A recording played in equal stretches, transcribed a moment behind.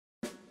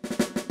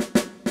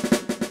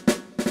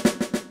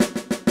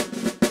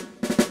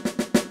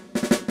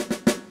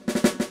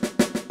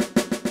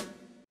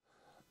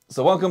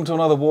So welcome to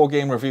another War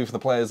Game review for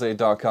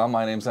theplayersaid.com.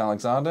 My name's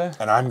Alexander.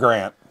 And I'm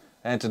Grant.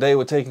 And today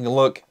we're taking a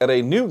look at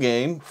a new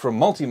game from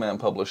Multiman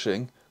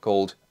Publishing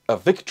called A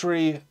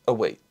Victory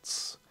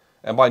Awaits.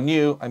 And by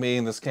new, I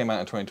mean this came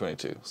out in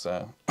 2022,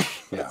 so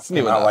Yeah, it's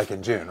new came out enough. like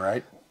in June,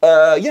 right?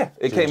 Yeah,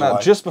 it June, came July.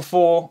 out just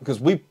before, because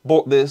we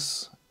bought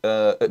this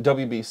at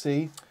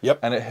WBC. Yep.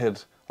 And it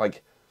had,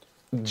 like,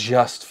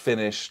 just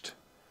finished.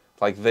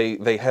 Like,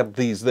 they had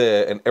these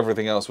there, and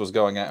everything else was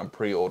going out in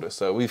pre-order.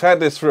 So we've had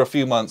this for a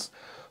few months.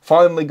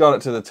 Finally got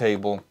it to the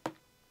table.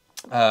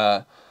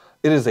 It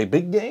is a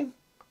big game.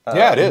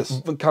 Yeah, it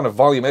is. Kind of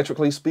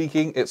volumetrically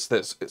speaking, it's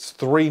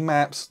 3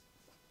 maps.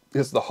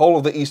 It's the whole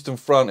of the Eastern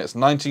Front. It's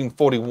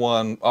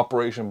 1941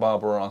 Operation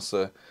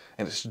Barbarossa,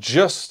 and it's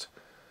just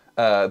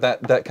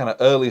that kind of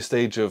early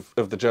stage of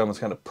the Germans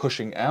kind of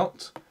pushing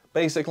out.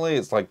 Basically,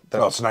 it's like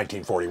Well, it's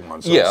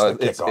 1941, so yeah,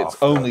 it's the kickoff.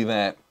 it's only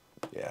that.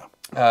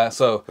 Yeah,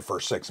 So the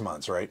first 6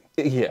 months, right?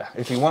 yeah,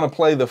 if you want to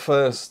play the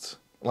first,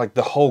 like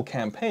the whole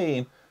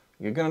campaign,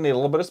 you're going to need a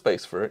little bit of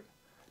space for it.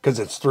 Because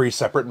it's 3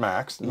 separate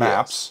maps.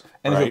 Yes.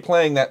 And right? if you're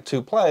playing that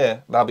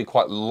 2-player, that'll be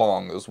quite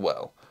long as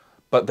well.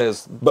 But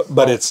there's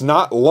But it's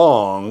not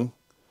long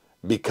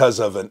because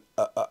of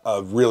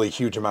a really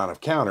huge amount of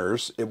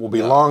counters. It will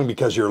be long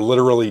because you're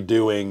literally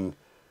doing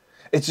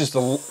it's just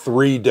a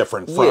 3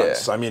 different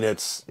fronts. Yeah. I mean,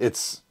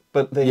 it's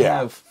But they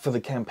have, for the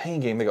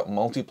campaign game, they got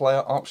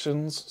multiplayer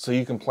options, so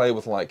you can play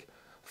with like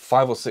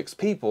 5 or 6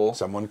 people.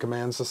 someone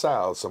commands the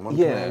south, someone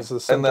commands the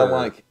center. And they're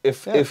like,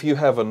 if you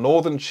have a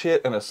northern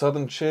chit and a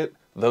southern chit,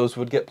 those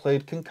would get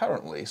played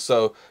concurrently.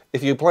 So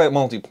if you play it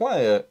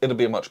multiplayer, it'll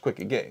be a much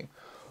quicker game.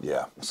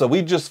 Yeah. So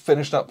we just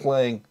finished up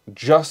playing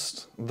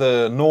just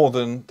the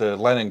northern, the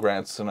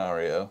Leningrad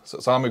scenario. So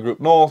it's Army Group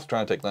North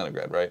trying to take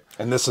Leningrad, right?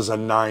 And this is a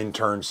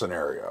 9-turn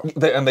scenario.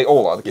 And they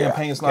all are. The Yeah,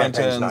 campaign's 9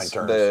 campaign's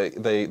turns. 9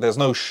 turns. There's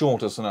no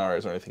shorter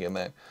scenarios or anything in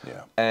there.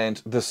 Yeah.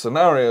 And the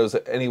scenarios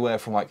are anywhere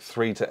from like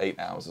 3 to 8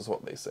 hours is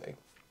what they say.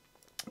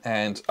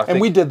 And I think, And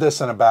we did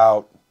this in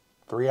about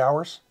 3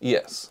 hours?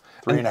 yes.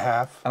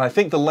 3.5? And I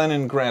think the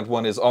Leningrad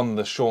one is on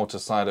the shorter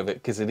side of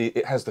it because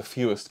it has the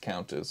fewest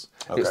counters.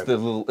 Okay.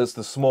 It's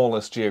the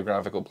smallest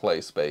geographical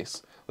play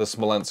space. The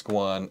Smolensk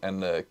one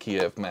and the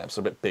Kiev maps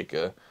are a bit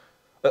bigger.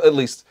 At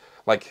least,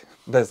 like,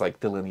 there's like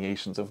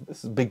delineations of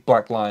this big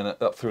black line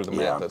up through the map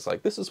Yeah. that's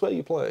like, this is where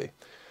you play.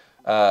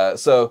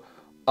 So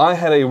I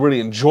had a really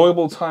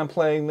enjoyable time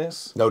playing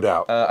this. No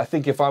doubt. I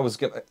think if I was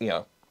gonna,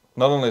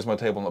 not only is my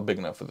table not big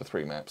enough for the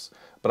 3 maps,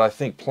 but I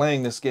think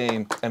playing this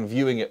game and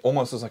viewing it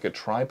almost as like a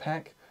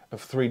tri-pack of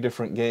 3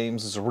 different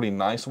games is a really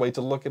nice way to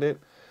look at it,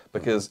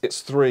 because it's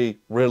 3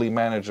 really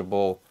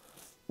manageable,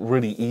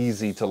 really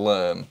easy to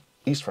learn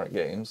East Front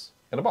games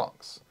in a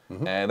box.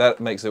 And that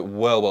makes it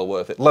well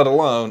worth it, let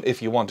alone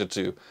if you wanted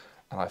to.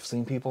 And I've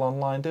seen people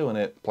online doing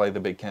it, play the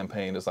big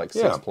campaign as like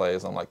 6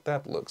 players. I'm like,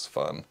 that looks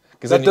fun.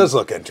 That does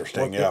look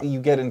interesting, yeah. You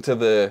get into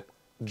the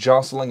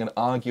jostling and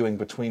arguing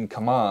between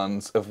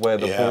commands of where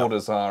the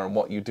borders are and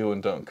what you do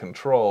and don't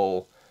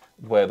control,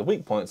 where the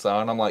weak points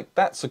are, and I'm like,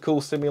 that's a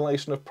cool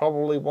simulation of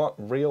probably what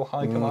real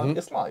high command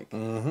is like,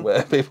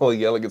 where people are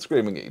yelling and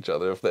screaming at each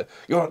other. If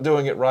you're not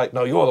doing it right,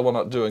 no, you're the one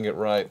not doing it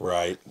right.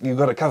 Right. You've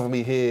got to cover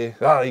me here.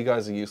 Ah, you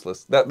guys are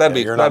useless. That'd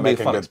be a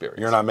fun experience.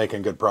 You're not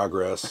making good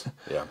progress.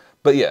 Yeah.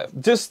 But yeah,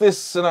 just this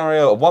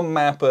scenario, a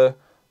 1-mapper,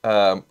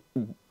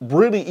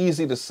 really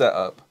easy to set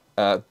up.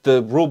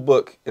 The rule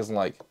book is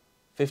like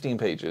 15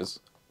 pages,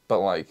 but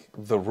like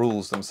the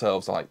rules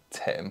themselves are like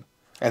 10.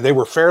 And they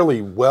were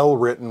fairly well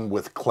written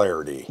with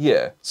clarity.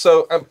 Yeah.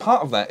 So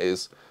part of that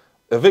is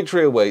A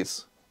Victory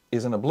Awaits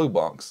is in a blue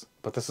box,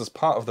 but this is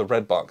part of the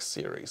red box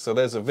series. So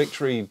there's a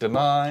Victory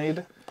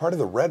Denied. Part of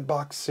the red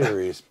box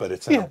series, but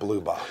it's in a blue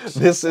box.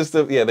 This is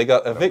they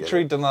got a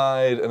Victory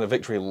Denied and a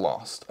Victory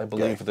Lost. I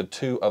believe the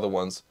 2 other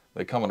ones,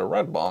 they come in a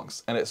red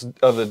box, and it's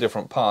other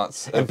different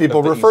parts. And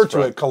people refer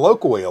to it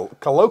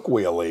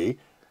colloquially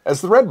as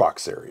the red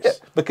box series. Yeah,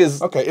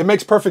 because okay, it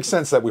makes perfect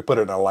sense that we put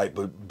it in a light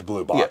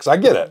blue box. I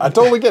get it. I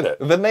totally get it.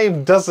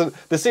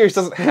 the series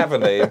doesn't have a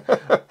name.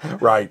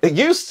 Right. It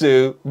used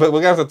to, but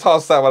we're going to have to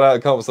toss that one out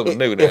and come up with something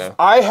new now. If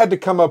I had to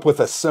come up with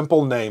a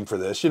simple name for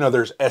this,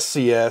 there's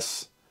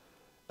SCS,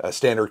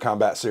 Standard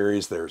Combat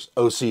Series, there's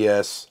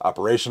OCS,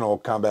 Operational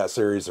Combat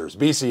Series, there's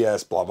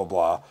BCS, blah, blah,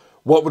 blah.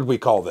 What would we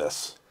call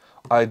this?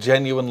 I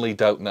genuinely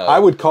don't know. I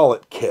would call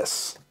it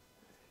KISS.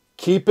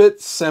 Keep it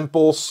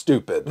simple,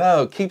 stupid.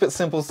 No, Keep It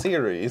Simple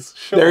series.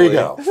 Surely. There you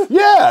go.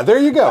 Yeah, there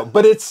you go.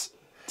 But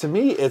to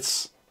me,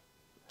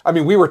 I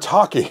mean, we were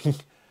talking,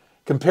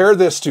 compare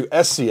this to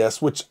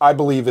SCS, which I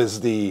believe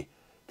is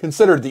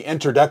considered the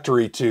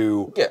introductory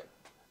to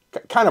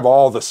kind of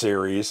all the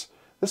series.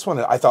 This one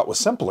I thought was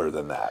simpler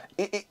than that.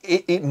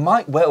 It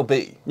might well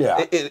be.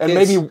 Yeah, and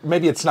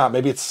maybe it's not.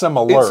 Maybe it's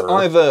similar. It's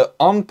either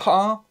on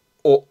par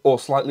or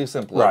slightly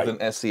simpler than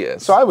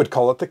SCS. So I would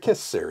call it the KISS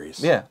series.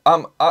 Yeah,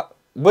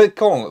 we're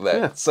calling it that.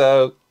 Yeah.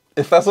 So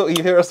if that's what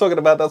you hear us talking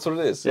about, that's what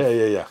it is.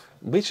 Yeah.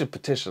 We should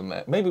petition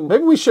that. Maybe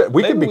we should.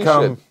 We could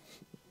become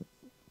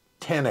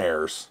 10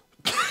 heirs.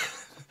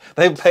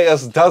 They pay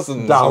us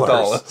dozens of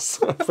dollars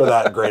for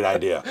that great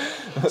idea.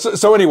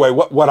 So anyway,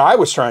 what I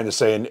was trying to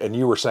say, and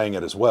you were saying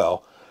it as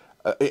well,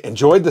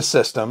 enjoyed the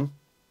system,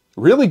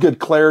 really good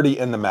clarity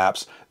in the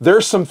maps.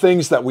 There's some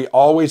things that we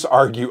always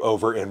argue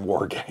over in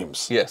war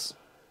games. Yes.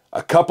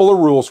 A couple of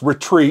rules.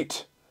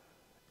 Retreat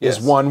is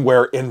Yes. one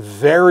where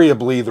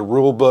invariably the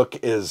rule book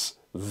is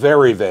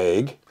very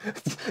vague.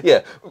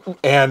 Yeah.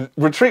 And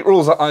retreat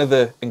rules are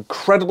either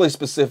incredibly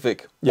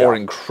specific or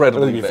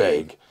incredibly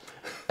vague.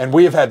 And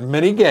we have had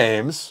many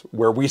games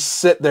where we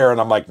sit there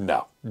and I'm like,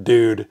 no,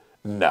 dude,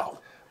 no.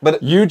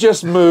 But you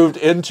just moved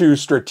into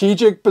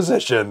strategic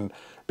position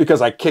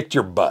because I kicked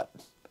your butt.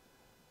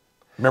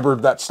 Remember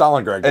that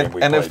Stalingrad game we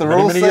played if the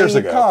rules many years say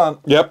ago? You can't,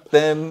 yep.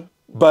 Then.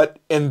 But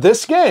in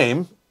this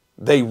game,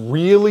 they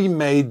really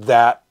made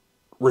that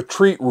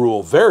retreat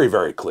rule very,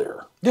 very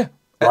clear. Yeah.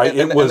 Right.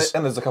 And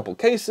there's a couple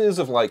cases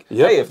of like,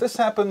 hey, if this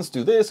happens,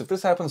 do this. If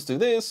this happens, do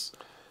this.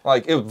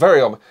 Like it was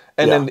very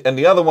and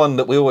the other one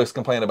that we always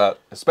complain about,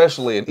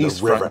 especially in East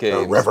Front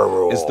games,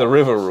 is the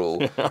river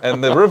rule.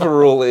 And the river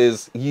rule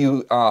is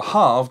you are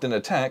halved in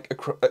attack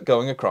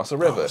going across a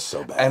river. Oh,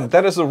 so bad. And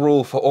that is a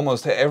rule for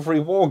almost every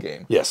war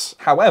game. Yes.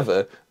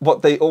 However,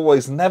 what they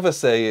always never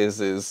say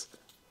is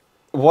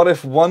what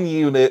if one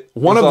unit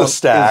of the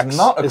stacks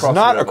is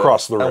not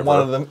across the river and one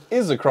of them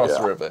is across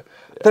the river?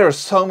 There are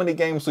so many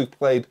games we've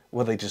played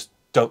where they just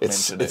don't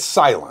mention it. It's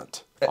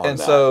silent. And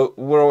so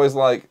we're always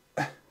like,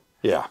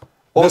 yeah.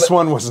 This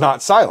one was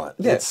not silent.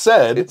 Yeah, it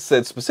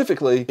said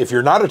specifically, if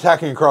you're not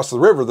attacking across the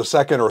river, the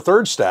second or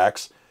third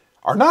stacks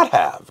are not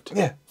halved.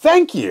 Yeah.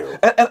 Thank you.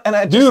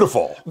 And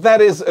beautiful. That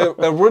is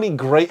a really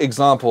great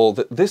example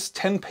that this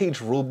 10-page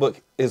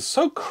rulebook is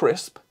so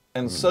crisp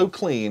and so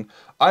clean.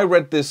 I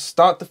read this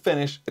start to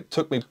finish. It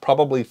took me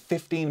probably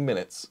 15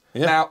 minutes.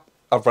 Yeah. Now,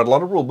 I've read a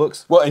lot of rule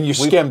books. Well, and you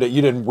skimmed it.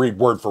 You didn't read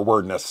word for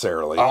word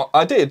necessarily.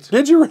 I did.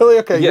 Did you really?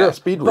 Okay, you're a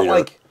speed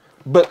reader.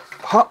 But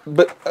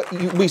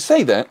we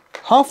say that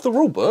half the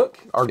rule book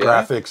are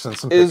graphics and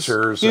some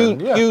pictures.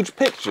 Huge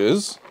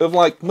pictures of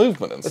like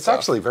movement and stuff. It's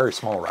actually very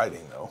small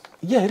writing, though.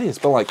 Yeah, it is.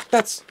 But like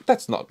that's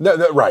not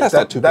right. That's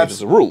not 2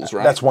 pages of rules,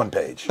 right? That's 1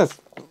 page.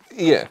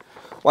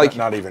 Like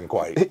not even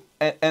quite.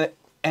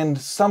 And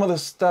some of the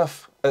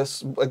stuff,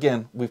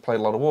 again, we've played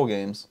a lot of war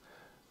games.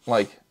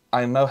 Like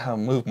I know how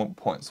movement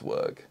points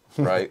work,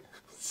 right?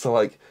 So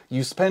like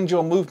you spend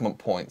your movement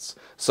points.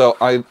 So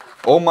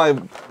all my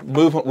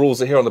movement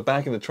rules are here on the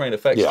back of the train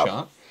effects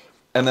chart.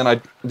 And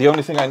then the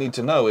only thing I need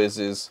to know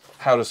is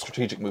how does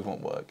strategic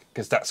movement work?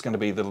 Because that's going to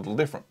be a little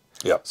different.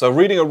 Yeah. So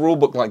reading a rule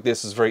book like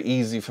this is very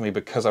easy for me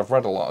because I've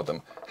read a lot of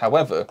them.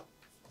 However,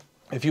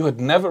 if you had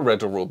never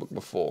read a rule book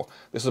before,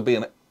 this would be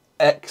an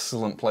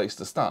excellent place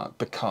to start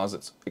because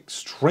it's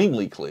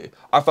extremely clear.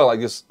 I felt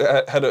like this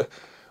had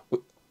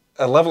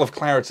a level of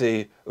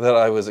clarity that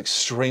I was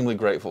extremely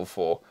grateful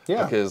for.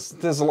 Yeah. Because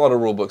there's a lot of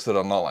rule books that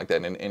are not like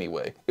that in any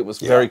way. It was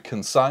very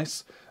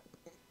concise.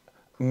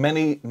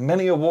 Many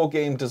a war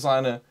game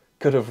designer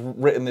could have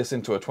written this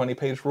into a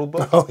 20-page rule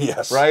book. Oh,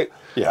 yes. Right?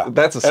 Yeah.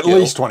 That's a skill. At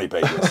least 20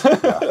 pages.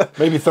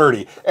 Maybe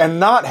 30. And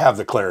not have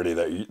the clarity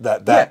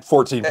that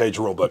 14-page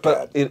rule book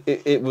had.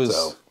 It was...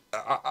 So.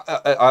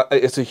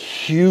 It's a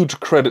huge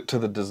credit to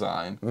the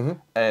design. Mm-hmm.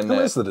 And who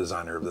is the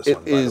designer of this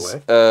one, by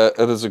the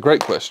way? It is a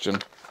great question.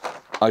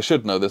 I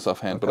should know this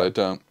offhand, but I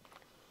don't.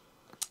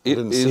 I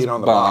didn't see it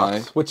on the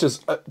box, which is,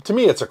 to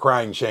me, it's a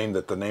crying shame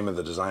that the name of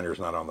the designer is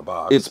not on the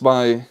box. It's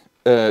by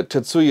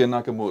Tetsuya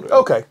Nakamura.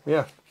 Okay,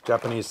 yeah.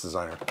 Japanese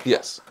designer.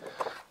 Yes.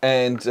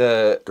 And...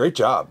 great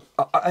job.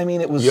 I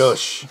mean, it was...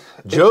 Yosh.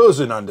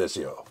 Jozu nan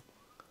desu yo.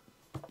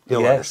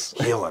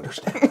 He'll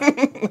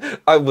understand.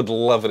 I would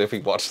love it if he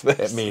watched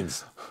this. It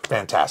means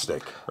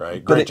fantastic,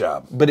 right? Great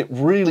job. But it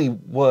really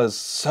was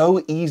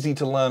so easy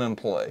to learn and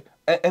play.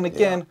 And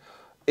again,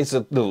 it's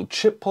a little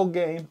chip pull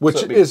game.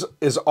 Which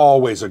is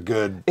always a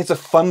good... It's a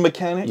fun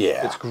mechanic.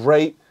 Yeah. It's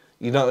great.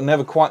 You don't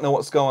never quite know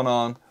what's going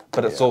on.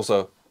 But it's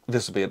also...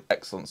 This would be an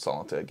excellent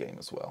solitaire game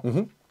as well.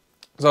 Mm-hmm.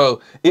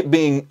 So, it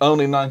being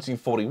only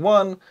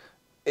 1941,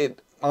 I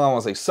don't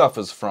want to say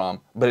suffers from,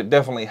 but it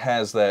definitely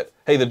has that,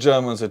 hey, the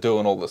Germans are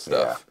doing all this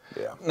stuff.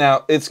 Yeah.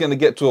 Now, it's going to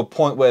get to a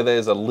point where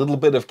there's a little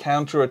bit of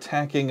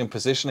counter-attacking and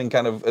positioning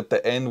kind of at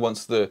the end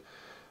once the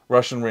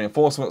Russian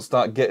reinforcements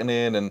start getting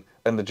in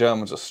and the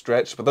Germans are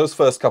stretched. But those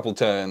first couple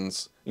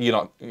turns, you're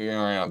not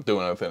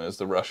doing anything as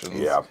the Russians.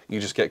 Yeah.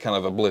 You just get kind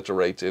of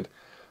obliterated.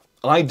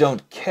 I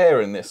don't care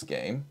in this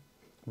game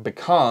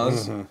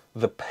because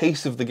the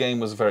pace of the game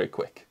was very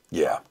quick.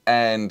 Yeah.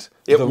 And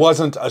it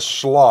wasn't a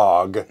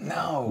slog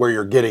No. where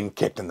you're getting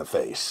kicked in the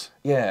face.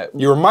 Yeah.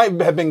 You might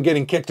have been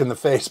getting kicked in the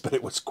face, but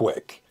it was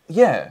quick.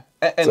 Yeah.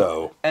 And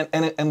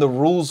the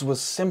rules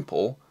was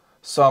simple,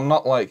 so I'm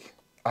not like,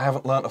 I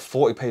haven't learned a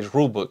 40-page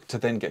rule book to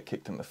then get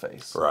kicked in the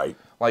face. Right.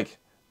 Like,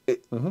 I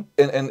don't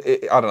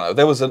know,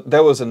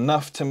 there was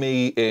enough to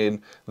me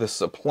in the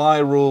supply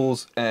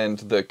rules and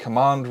the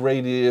command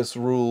radius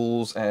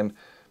rules and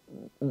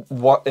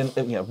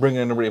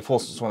bringing in the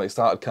reinforcements when they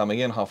started coming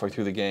in halfway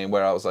through the game,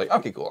 where I was like,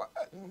 okay, cool,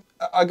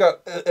 I got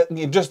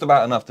just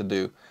about enough to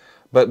do.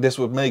 But this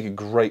would make a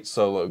great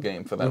solo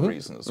game for that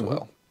reason as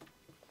well.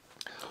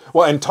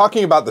 Well, and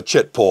talking about the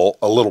chit pull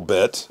a little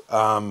bit,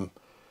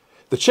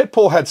 the chit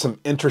pull had some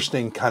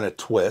interesting kind of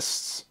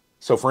twists.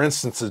 So, for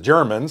instance, the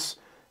Germans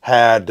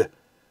had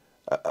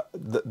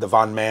the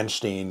von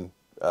Manstein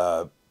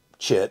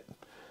chit,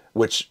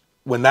 which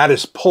when that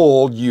is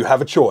pulled, you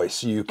have a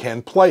choice. You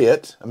can play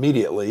it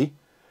immediately.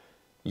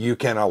 You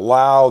can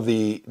allow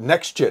the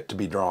next chit to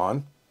be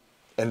drawn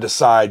and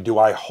decide, do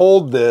I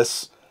hold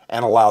this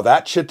and allow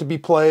that chit to be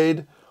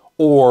played?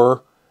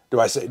 Or do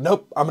I say,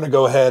 nope, I'm going to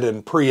go ahead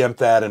and preempt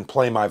that and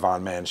play my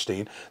von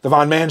Manstein? The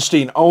von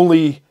Manstein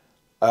only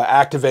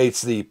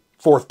activates the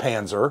 4th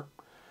Panzer,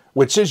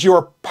 which is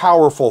your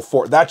powerful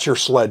that's your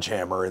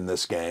sledgehammer in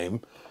this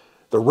game.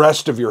 The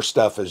rest of your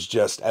stuff is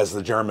just, as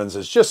the Germans,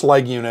 is just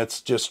leg units,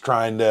 just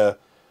trying to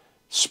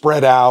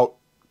spread out,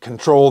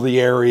 control the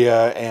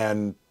area,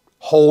 and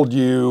hold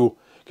you,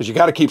 because you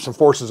got to keep some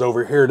forces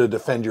over here to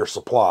defend your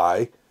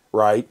supply,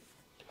 right?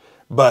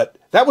 But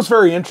that was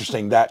very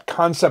interesting, that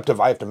concept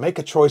of I have to make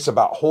a choice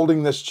about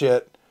holding this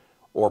chit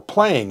or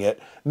playing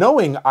it,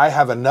 knowing I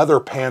have another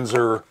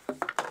Panzer,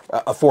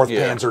 a 4th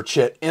Panzer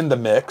chit in the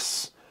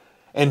mix.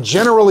 And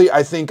generally,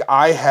 I think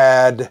I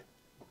had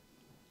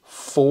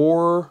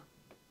 4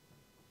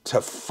 to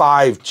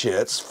 5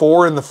 chits,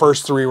 4 in the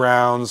first 3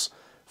 rounds,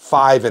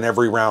 5 in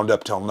every round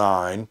up till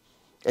 9.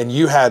 And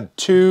you had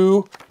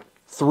 2,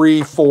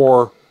 3,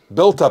 4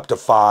 built up to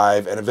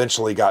 5 and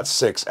eventually got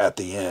 6 at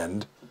the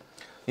end.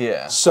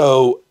 Yeah.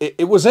 So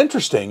it was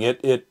interesting.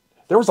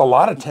 There was a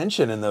lot of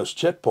tension in those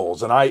chit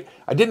pulls, and I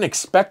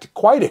didn't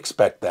quite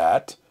expect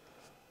that.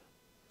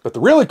 But the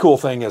really cool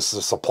thing is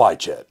the supply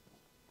chit.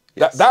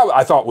 Yes. That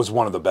I thought was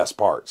one of the best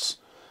parts.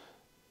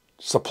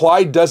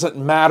 Supply doesn't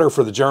matter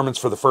for the Germans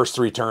for the first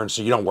 3 turns,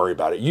 so you don't worry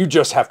about it. You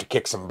just have to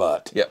kick some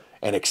butt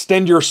and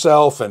extend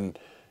yourself and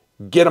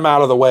get them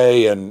out of the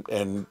way and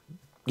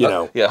you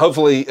know. Yeah,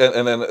 hopefully,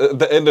 and then at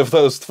the end of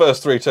those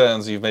first 3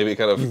 turns, you've maybe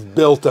kind of... You've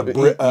built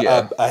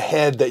a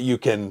head that you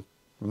can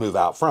move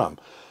out from.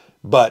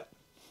 But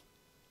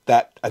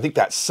I think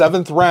that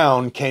 7th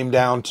round came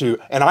down to,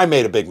 and I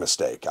made a big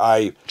mistake.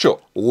 I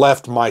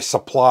left my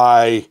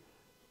supply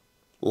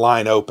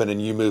line open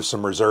and you moved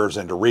some reserves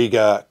into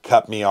Riga,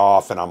 cut me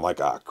off, and I'm like,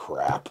 ah,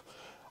 crap.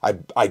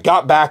 I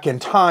got back in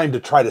time to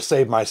try to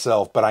save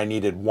myself, but I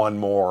needed one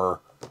more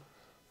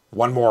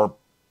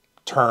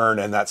turn,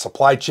 and that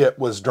supply chip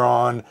was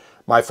drawn.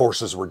 My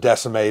forces were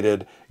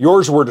decimated.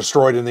 Yours were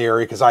destroyed in the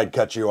area because I'd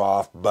cut you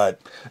off,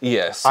 but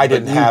I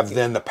didn't have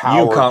then the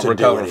power to do anything. You can't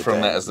recover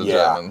from that as the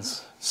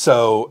Germans.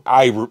 So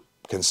I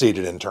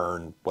conceded in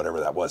turn, whatever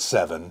that was,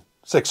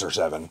 6 or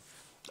 7.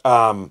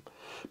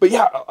 But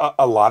yeah,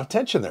 a lot of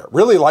tension there.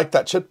 Really like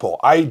that chit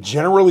pull. I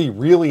generally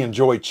really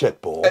enjoy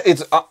chit pull.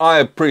 I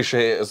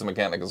appreciate it as a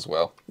mechanic as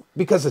well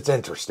because it's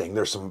interesting.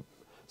 There's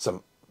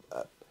some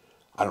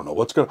I don't know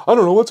what's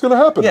gonna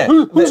happen. Yeah,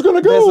 who's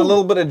gonna go? There's a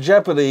little bit of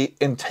jeopardy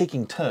in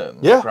taking turns.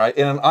 Yeah. Right.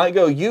 In an I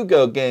go you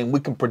go game, we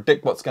can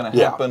predict what's going to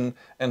happen,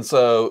 and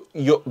so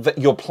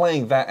you're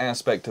playing that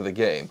aspect of the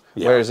game.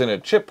 Yeah. Whereas in a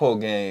chit pull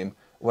game,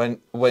 when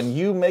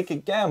you make a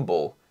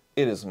gamble,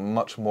 it is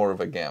much more of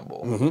a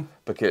gamble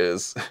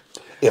because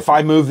if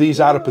I move these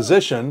out of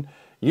position,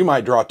 you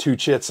might draw 2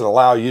 chits that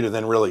allow you to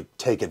then really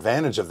take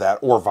advantage of that,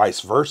 or vice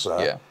versa.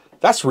 Yeah.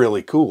 That's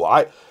really cool.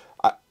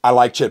 I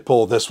like chit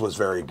pull. This was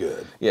very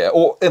good. Yeah,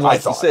 and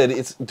like you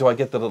said, do I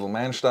get the little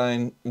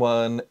Manstein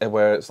one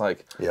where it's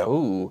like,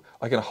 ooh,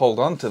 I can hold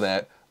on to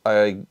that.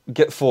 I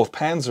get 4th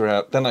Panzer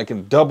out, then I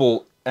can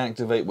double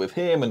activate with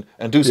him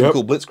and do some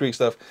cool blitzkrieg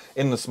stuff.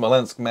 In the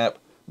Smolensk map,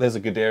 there's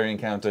a Guderian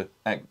counter,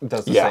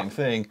 does the same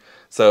thing.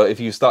 So if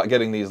you start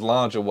getting these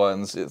larger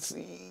ones,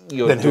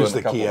 then who's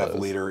the Kiev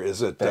leader?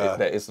 Is it?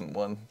 There isn't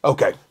one.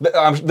 Okay.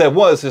 There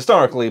was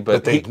historically,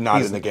 but he's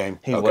not in the game.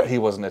 He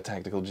wasn't a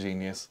tactical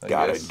genius.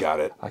 Got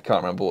it. I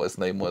can't remember what his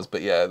name was,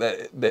 but yeah,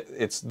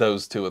 it's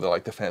those 2 are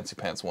the fancy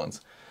pants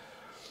ones.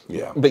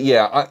 Yeah. But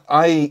yeah,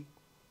 I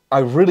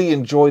really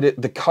enjoyed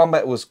it. The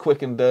combat was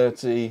quick and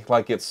dirty.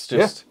 Like it's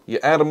just you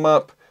add them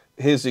up.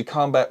 Here's your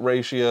combat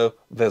ratio.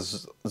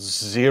 There's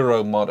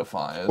 0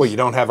 modifiers. Well, you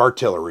don't have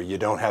artillery. You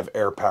don't have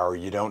air power.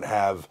 You don't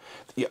have...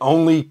 The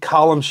only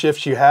column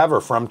shifts you have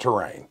are from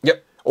terrain.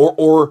 Yep.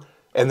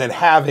 And then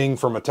having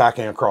from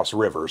attacking across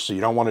rivers. So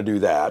you don't want to do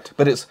that.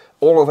 But it's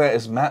all of that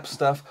is map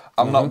stuff.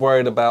 I'm not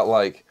worried about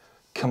like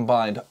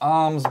combined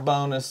arms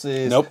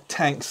bonuses. Nope.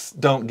 Tanks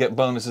don't get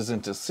bonuses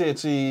into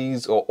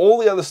cities or all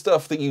the other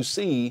stuff that you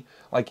see.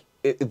 Like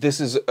this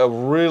is a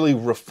really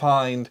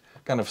refined,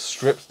 kind of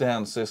stripped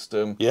down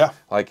system. Yeah.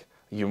 Like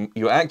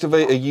you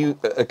activate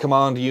a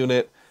command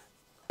unit,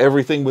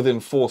 everything within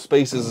 4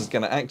 spaces is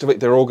going to activate.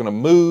 They're all going to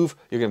move.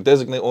 You're going to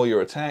designate all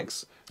your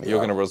attacks. You're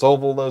going to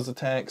resolve all those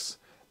attacks,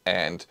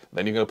 and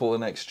then you're going to pull the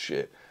next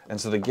shit. And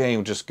so the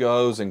game just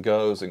goes and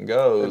goes and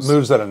goes. It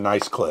moves at a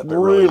nice clip. It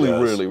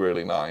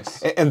really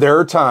nice. And there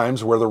are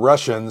times where the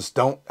Russians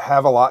don't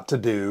have a lot to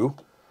do.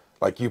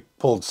 Like you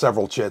pulled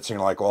several chits and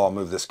you're like, well, I'll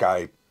move this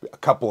guy a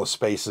couple of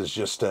spaces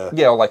just to...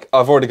 Yeah, like,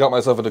 I've already got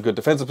myself in a good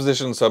defensive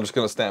position, so I'm just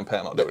going to stand pat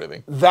and not do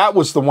anything. That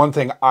was the one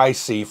thing I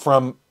see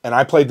from, and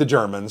I played the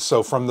Germans,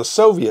 so from the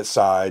Soviet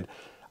side,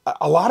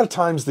 a lot of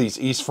times these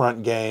East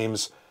Front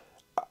games,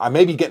 I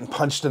may be getting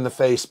punched in the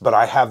face, but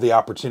I have the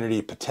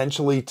opportunity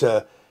potentially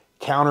to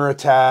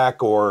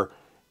counterattack, or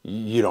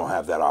you don't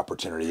have that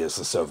opportunity as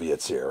the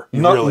Soviets here.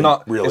 You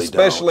really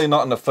especially don't.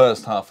 not in the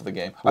first half of the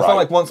game. I felt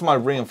like once my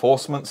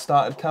reinforcements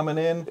started coming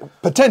in,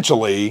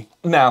 potentially.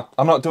 Now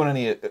I'm not doing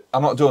a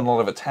lot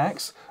of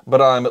attacks,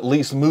 but I'm at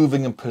least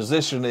moving and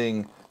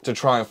positioning to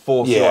try and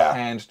force your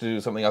hand to do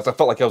something else. I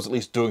felt like I was at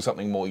least doing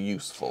something more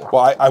useful.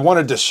 Well, I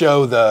wanted to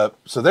show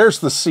so there's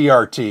the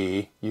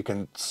CRT. You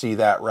can see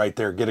that right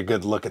there. Get a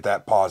good look at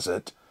that. Pause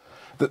it.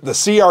 The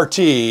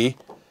CRT,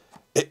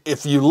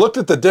 if you looked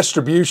at the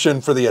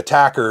distribution for the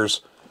attackers,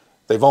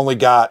 they've only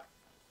got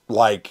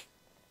like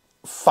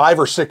 5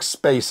 or 6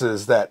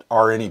 spaces that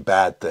are any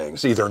bad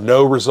things, either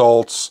no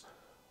results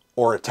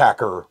or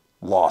attacker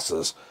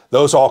losses.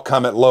 Those all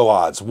come at low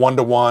odds,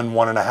 1-1,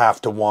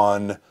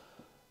 1.5-1,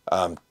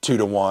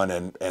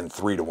 2-1, and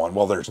 3-1.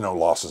 Well, there's no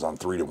losses on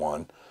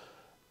 3-1.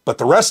 But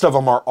the rest of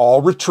them are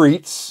all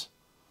retreats.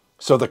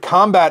 So the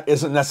combat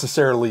isn't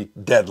necessarily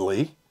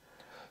deadly.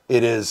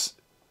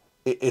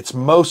 It's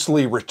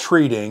mostly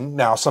retreating.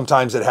 Now,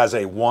 sometimes it has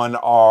a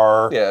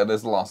 1R. Yeah,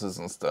 there's losses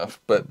and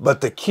stuff.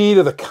 But the key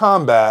to the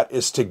combat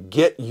is to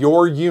get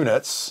your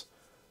units,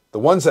 the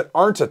ones that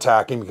aren't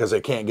attacking because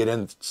they can't get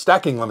in,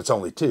 stacking limit's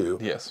only 2.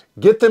 Yes.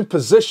 Get them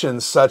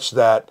positioned such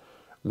that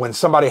when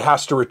somebody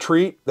has to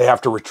retreat, they have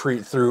to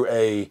retreat through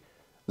a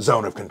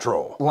zone of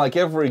control. Like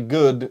every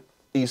good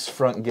East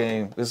Front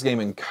game, this game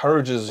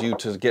encourages you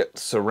to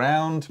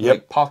surround,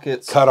 make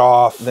pockets, cut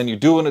off. Then you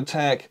do an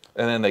attack,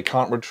 and then they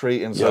can't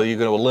retreat, and so you're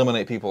going to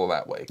eliminate people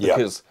that way.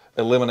 Because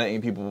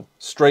eliminating people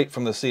straight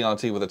from the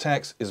CRT with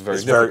attacks is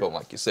very difficult,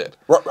 like you said.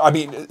 I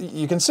mean,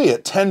 you can see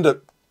it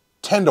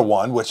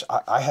 10-1, which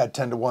I had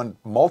 10-1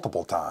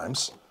 multiple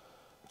times.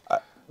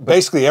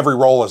 Basically, every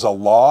roll is a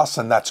loss,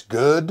 and that's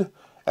good.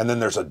 And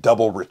then there's a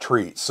double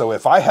retreat. So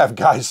if I have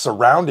guys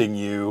surrounding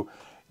you,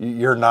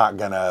 you're not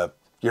gonna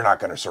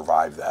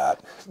survive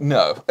that.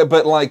 No,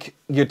 but like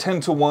your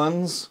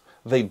 10-1s,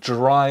 they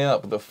dry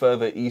up the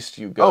further east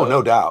you go. Oh,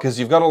 no doubt. Because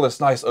you've got all this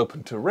nice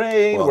open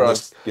terrain where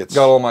I've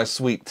got all my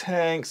sweet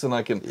tanks and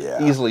I can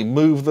easily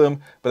move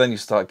them. But then you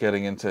start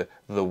getting into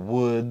the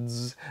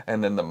woods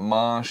and then the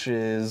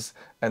marshes.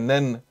 And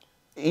then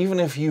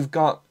even if you've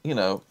got, 3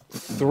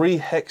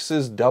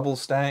 hexes double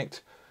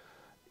stacked,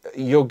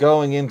 you're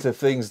going into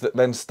things that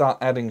then start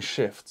adding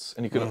shifts.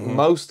 And you can at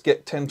most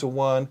get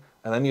 10-1,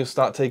 and then you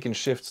start taking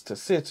shifts to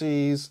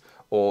cities,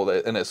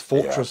 and there's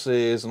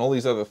fortresses and all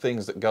these other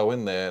things that go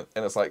in there.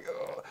 And it's like,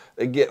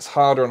 it gets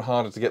harder and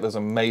harder to get those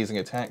amazing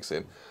attacks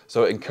in.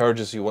 So it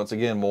encourages you once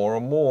again more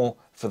and more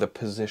for the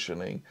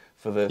positioning,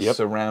 for the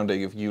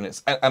surrounding of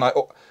units. And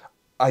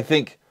I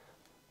think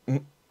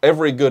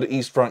every good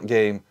East Front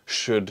game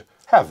should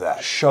have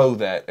that, show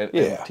that,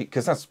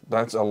 because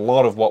that's a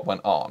lot of what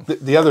went on.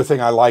 The other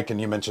thing I like, and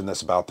you mentioned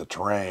this about the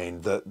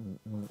terrain,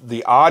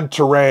 the odd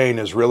terrain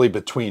is really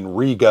between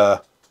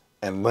Riga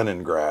and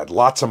Leningrad.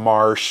 Lots of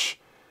marsh.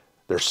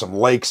 There's some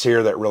lakes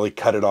here that really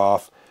cut it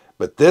off.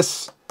 But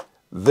this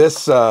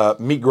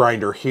meat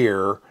grinder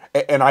here,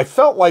 and I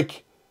felt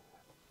like,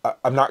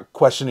 I'm not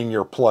questioning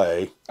your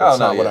play. That's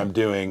not what I'm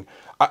doing.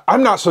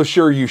 I'm not so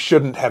sure you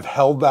shouldn't have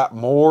held that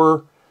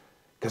more.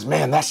 Because,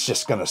 man, that's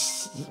just going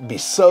to be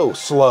so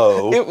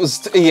slow. It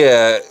was,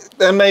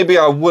 and maybe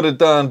I would have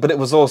done, but it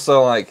was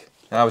also like,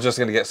 I was just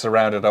going to get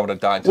surrounded, I would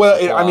have died.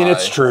 I mean,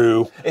 it's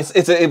true.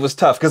 It was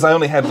tough, because I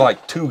only had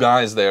like 2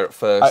 guys there at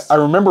first. I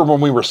remember when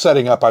we were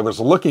setting up, I was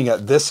looking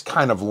at this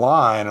kind of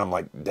line, and I'm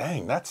like,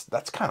 dang, that's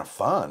kind of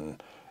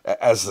fun.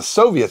 As the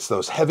Soviets,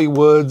 those heavy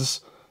woods,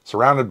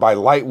 surrounded by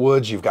light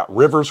woods, you've got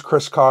rivers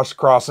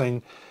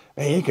crossing.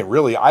 Man, you can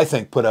really, I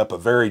think, put up a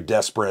very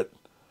desperate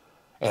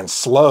and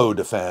slow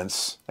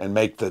defense and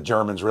make the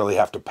Germans really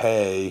have to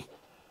pay.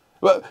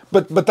 But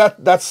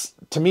that's,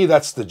 to me,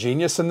 that's the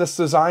genius in this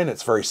design.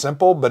 It's very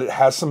simple, but it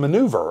has some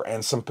maneuver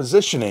and some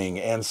positioning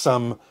and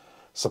some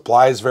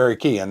supply is very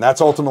key. And that's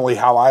ultimately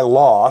how I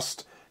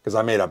lost, because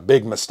I made a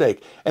big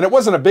mistake. And it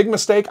wasn't a big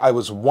mistake. I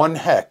was 1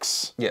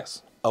 hex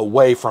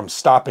away from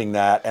stopping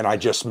that, and I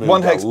just moved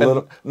 1 hex, a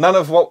little. None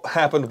of what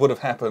happened would have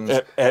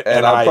happened,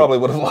 and I probably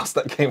would have lost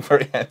that game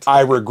very handily.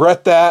 I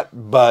regret that,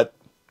 but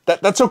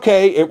that's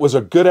okay. It was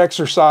a good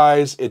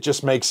exercise. It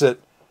just makes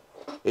it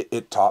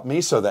taught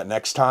me so that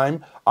next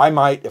time I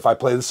might, if I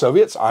play the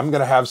Soviets, I'm going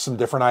to have some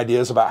different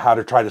ideas about how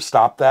to try to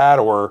stop that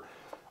or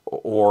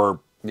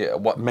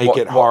make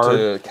it hard.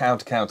 To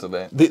counter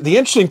that. The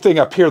interesting thing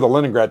up here, the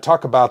Leningrad,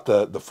 talk about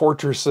the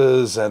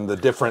fortresses and the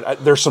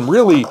different, there's some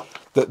really,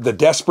 the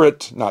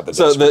desperate, not the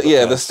desperate.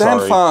 So the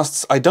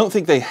standfasts, I don't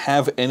think they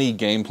have any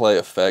gameplay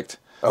effect.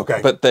 Okay.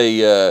 But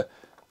they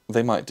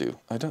might do.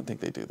 I don't think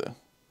they do though.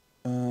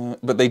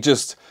 But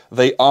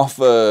they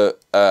offer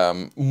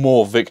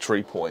more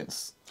victory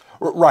points.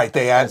 Right,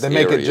 they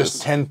make it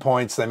just 10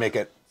 points. They make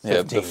it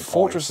Yeah, the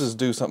fortresses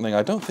do something.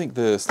 I don't think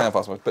the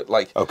standfast much, but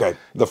like... Okay,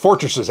 the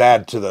fortresses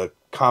add to the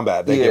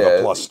combat. They give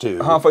a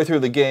 +2. Halfway through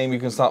the game, you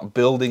can start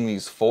building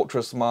these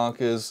fortress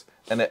markers,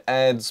 and it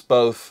adds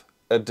both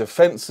a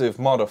defensive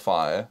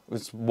modifier,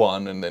 which is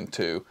 1 and then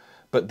 2,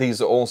 but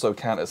these are also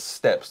count as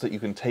steps that you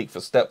can take for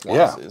step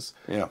losses.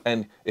 Yeah.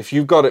 And if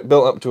you've got it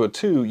built up to a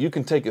 2, you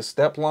can take a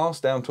step loss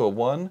down to a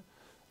 1,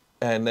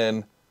 and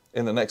then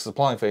in the next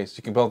supply phase,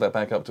 you can build that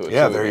back up to a 2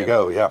 Yeah, there you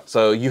go, yeah.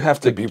 So you have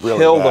to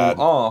kill them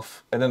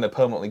off, and then they're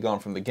permanently gone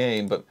from the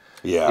game. But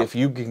if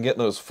you can get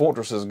those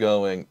fortresses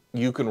going,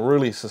 you can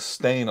really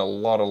sustain a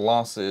lot of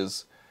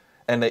losses,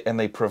 and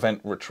they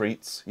prevent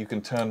retreats. You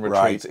can turn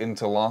retreats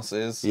into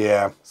losses.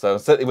 Yeah. So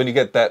when you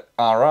get that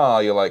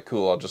RR, you're like,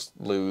 cool, I'll just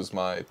lose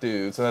my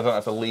dudes, and I don't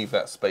have to leave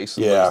that space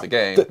and lose the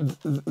game.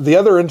 The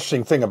other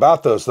interesting thing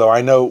about those, though,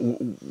 I know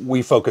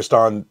we focused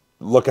on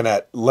looking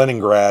at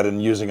Leningrad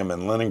and using them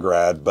in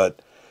Leningrad,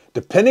 but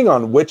depending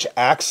on which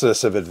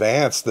axis of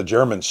advance the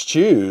Germans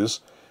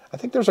choose, I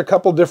think there's a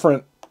couple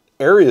different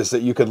areas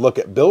that you could look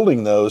at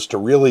building those to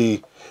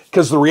really...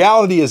 Because the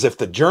reality is if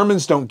the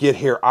Germans don't get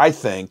here, I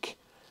think,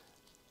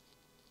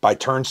 by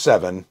turn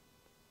 7,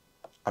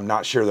 I'm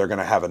not sure they're going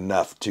to have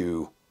enough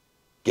to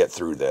get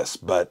through this,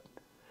 but...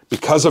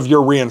 Because of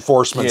your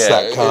reinforcements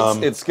that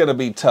come... it's going to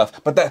be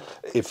tough. But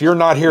if you're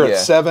not here at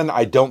 7,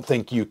 I don't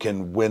think you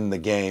can win the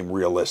game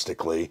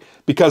realistically.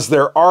 Because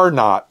there are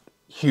not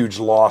huge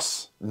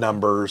loss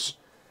numbers.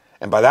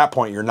 And by that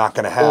point, you're not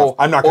going to have...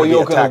 I'm not going to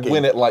be attacking... Or you're going to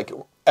win it like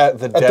at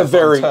the death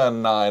on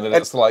turn 9. And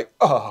it's like,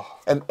 oh...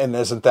 And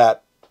isn't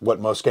that what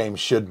most games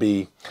should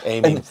be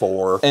aiming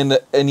for? And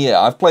yeah,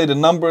 I've played a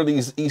number of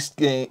these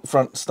East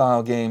Front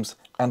style games.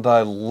 And I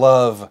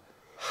love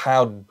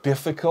how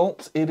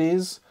difficult it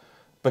is.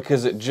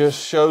 Because it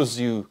just shows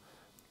you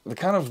the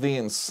kind of the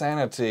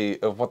insanity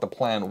of what the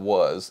plan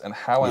was and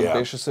how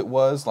ambitious it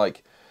was.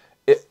 Like,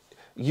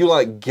 you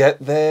like get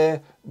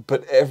there,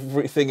 but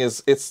everything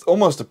it's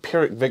almost a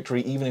Pyrrhic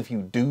victory even if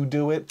you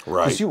do it.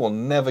 Right. Because you will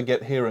never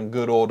get here in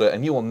good order,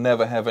 and you will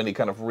never have any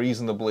kind of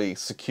reasonably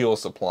secure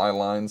supply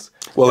lines.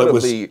 Well,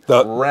 it'll be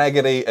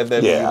raggedy, and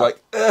then you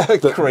like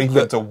creep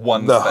into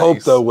one The space. hope,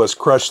 though, was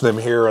crush them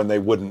here and they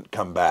wouldn't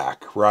come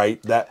back,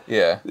 right?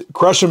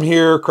 Crush them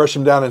here, crush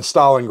them down in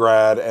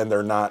Stalingrad, and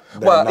they're not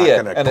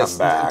going to come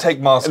back. Take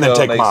Moscow, and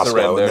then take Moscow,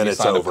 surrender, and then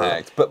it's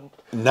over. But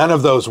none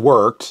of those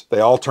worked. They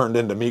all turned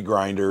into meat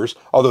grinders.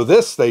 Although they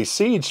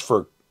sieged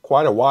for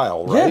quite a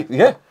while, right?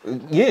 Yeah,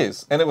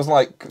 years. And it was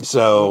like...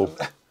 So,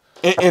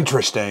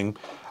 interesting.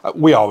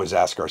 We always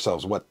ask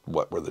ourselves, what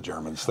were the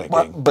Germans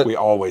thinking? But we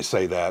always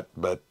say that,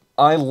 but...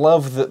 I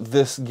love that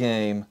this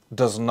game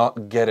does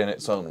not get in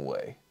its own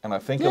way. And I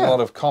think a lot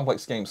of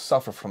complex games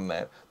suffer from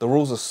that. The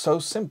rules are so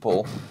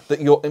simple that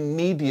you're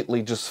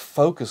immediately just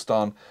focused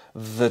on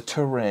the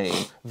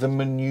terrain, the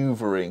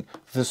maneuvering,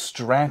 the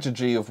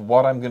strategy of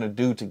what I'm going to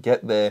do to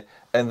get there.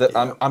 And that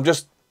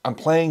I'm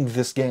playing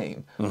this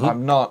game.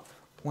 I'm not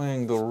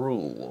playing the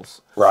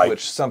rules,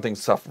 which something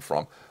suffer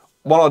from.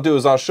 What I'll do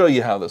is I'll show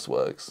you how this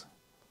works.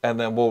 And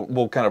then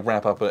we'll kind of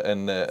wrap up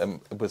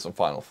and with some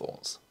final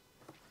thoughts.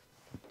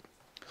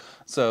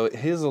 So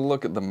here's a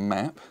look at the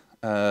map.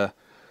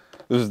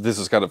 This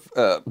is kind of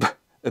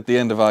at the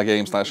end of our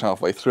game /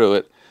 halfway through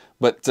it.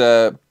 But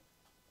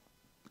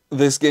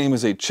this game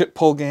is a chit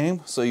pull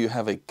game. So you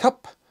have a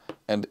cup,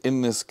 and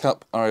in this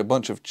cup are a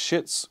bunch of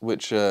chits,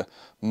 which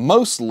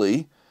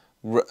mostly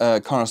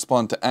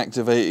correspond to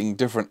activating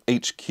different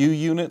HQ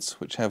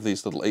units, which have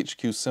these little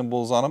HQ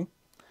symbols on them.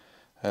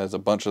 There's a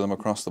bunch of them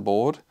across the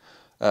board.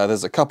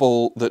 There's a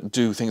couple that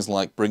do things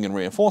like bring in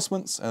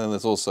reinforcements, and then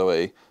there's also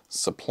a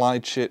supply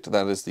chit.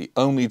 That is the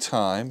only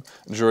time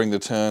during the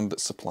turn that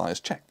supply is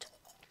checked.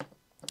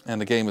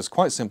 And the game is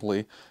quite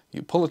simply,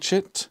 you pull a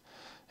chit,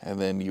 and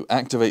then you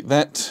activate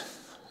that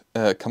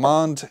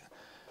command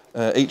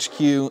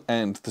HQ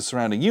and the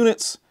surrounding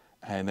units,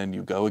 and then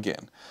you go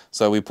again.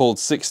 So we pulled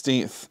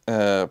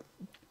 16A,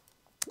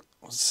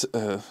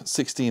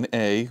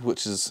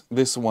 which is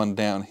this one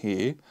down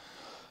here.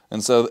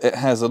 And so it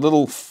has a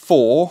little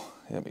 4,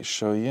 let me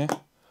show you,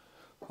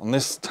 on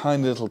this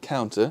tiny little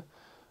counter.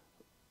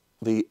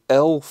 The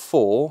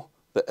L4,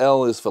 the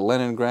L is for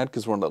Leningrad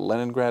because we're on the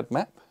Leningrad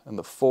map, and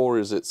the 4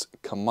 is its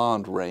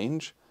command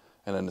range,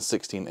 and then the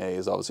 16A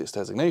is obviously its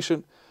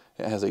designation.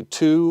 It has a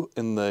 2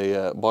 in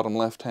the bottom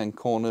left-hand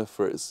corner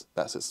for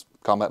that's its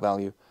combat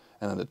value,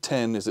 and then the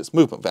 10 is its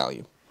movement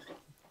value.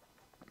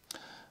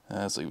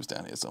 So he was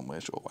down here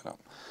somewhere, sure, why not?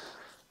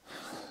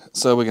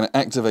 So we're going to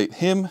activate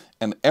him,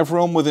 and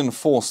everyone within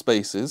 4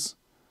 spaces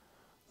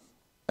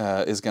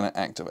is going to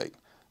activate.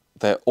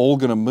 They're all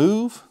going to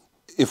move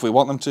if we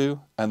want them to,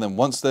 and then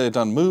once they're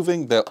done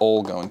moving, they're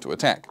all going to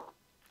attack.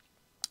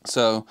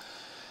 So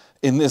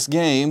in this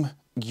game,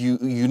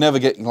 you never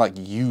get like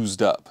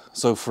used up.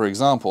 So for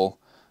example,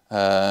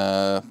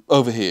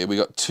 over here we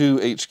got 2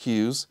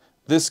 HQs.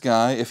 This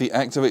guy, if he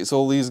activates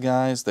all these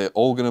guys, they're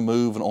all going to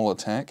move and all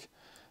attack.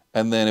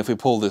 And then if we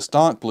pull this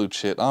dark blue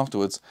chit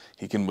afterwards,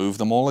 he can move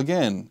them all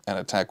again and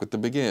attack with the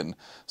begin.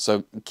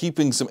 So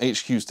keeping some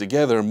HQs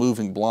together and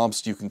moving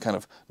blobs, you can kind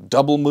of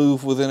double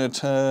move within a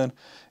turn.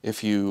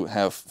 If you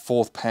have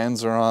 4th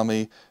Panzer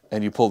Army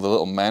and you pull the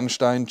little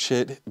Manstein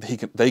chit,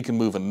 they can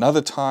move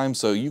another time.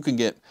 So you can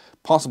get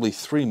possibly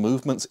 3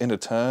 movements in a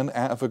turn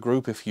out of a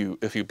group if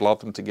you blob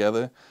them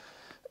together.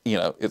 You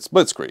know, it's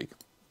blitzkrieg.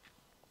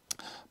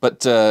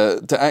 But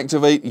to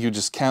activate, you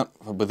just count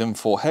within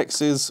 4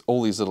 hexes,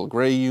 all these little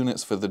grey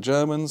units for the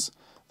Germans.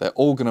 They're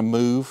all going to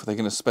move. They're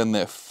going to spend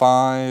their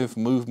 5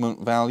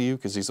 movement value,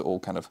 because these are all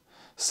kind of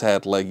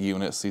sad leg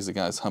units. These are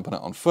guys humping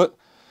it on foot.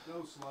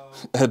 Go slow.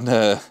 And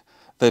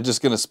they're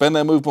just going to spend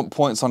their movement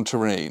points on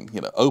terrain. You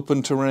know,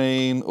 open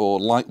terrain or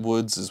light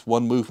woods is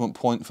 1 movement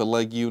point for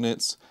leg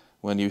units.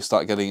 When you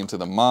start getting into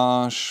the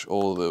marsh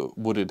or the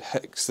wooded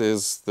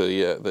hexes,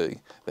 the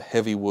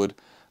heavy wood,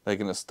 they're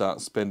going to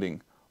start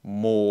spending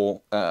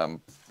more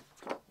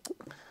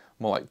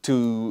like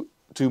two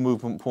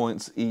movement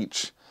points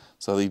each.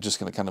 So you're just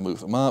going to kind of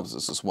move them up. So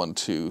this is 1,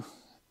 2,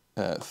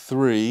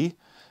 3.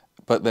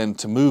 But then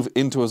to move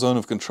into a zone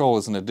of control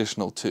is an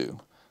additional 2.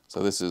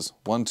 So this is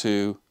 1,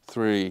 2,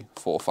 3,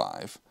 4,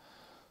 5.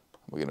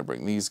 We're going to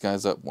bring these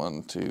guys up.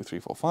 1, 2, 3,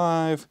 4,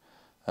 5.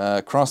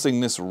 Crossing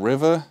this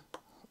river.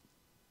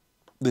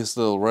 This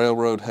little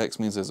railroad hex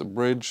means there's a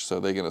bridge, so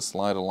they're going to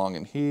slide along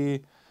in here.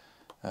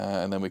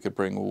 And then we could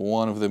bring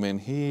 1 of them in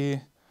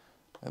here.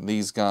 And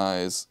these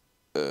guys,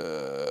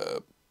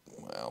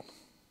 well,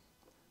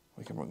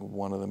 we can bring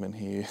 1 of them in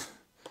here.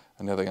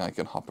 Another guy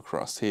can hop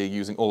across here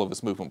using all of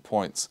his movement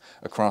points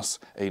across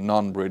a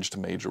non-bridged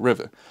major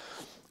river.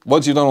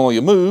 Once you've done all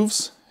your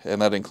moves,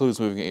 and that includes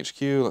moving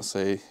HQ, let's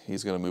say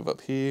he's going to move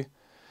up here.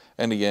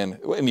 And again,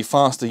 any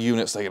faster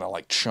units, they're going to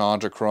like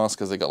charge across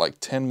because they got like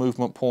 10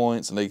 movement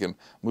points and they can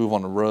move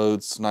on the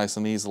roads nice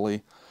and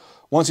easily.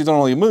 Once you've done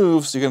all your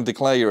moves, you're going to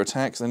declare your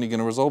attacks, then you're going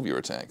to resolve your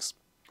attacks.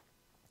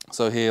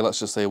 So here, let's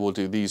just say we'll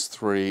do these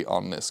 3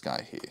 on this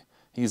guy here.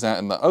 He's out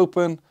in the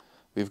open.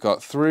 We've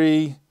got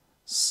 3,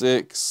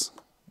 6,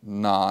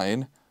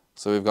 9.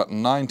 So we've got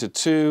 9 to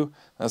 2.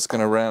 That's going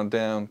to round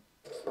down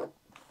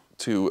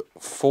to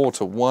 4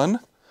 to 1.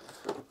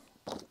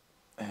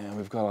 And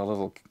we've got our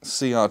little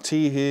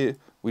CRT here.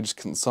 We just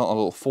consult a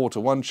little 4 to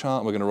 1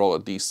 chart. We're going to roll a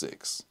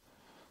D6. So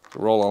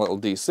roll our little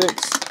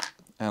D6,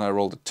 and I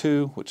rolled a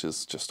 2, which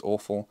is just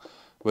awful.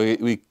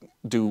 We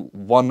do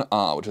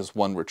 1R, which is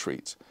 1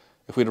 retreat.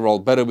 If we'd have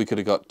rolled better, we could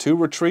have got 2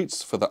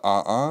 retreats for the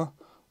RR,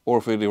 or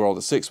if we'd have rolled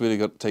a 6, we'd have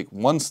got to take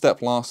 1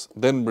 step loss,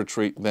 then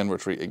retreat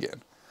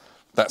again.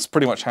 That's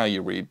pretty much how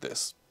you read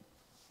this.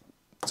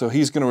 So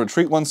he's going to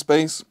retreat 1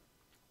 space.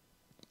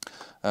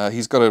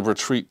 He's got to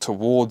retreat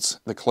towards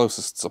the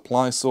closest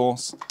supply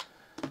source.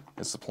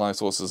 His supply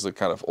sources are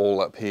kind of all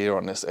up here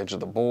on this edge of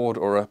the board,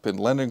 or up in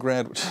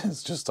Leningrad, which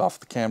is just off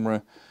the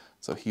camera.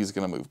 So he's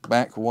going to move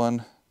back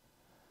 1.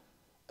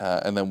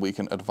 And then we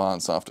can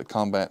advance after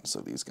combat. So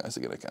these guys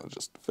are going to kind of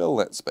just fill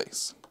that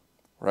space,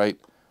 right?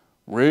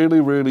 Really,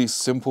 really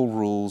simple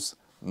rules.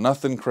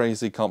 Nothing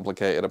crazy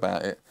complicated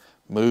about it.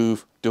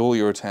 Move, do all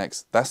your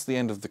attacks. That's the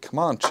end of the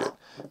command chit.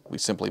 We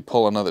simply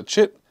pull another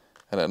chit.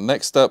 And then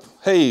next up,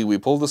 hey, we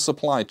pulled the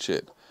supply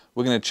chit.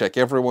 We're going to check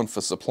everyone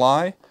for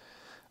supply.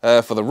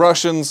 For the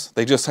Russians,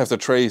 they just have to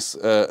trace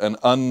an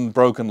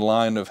unbroken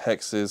line of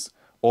hexes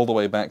all the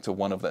way back to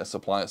one of their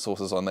supply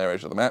sources on their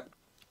edge of the map.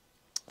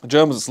 The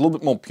Germans, it's a little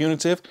bit more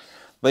punitive.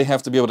 They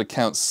have to be able to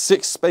count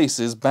 6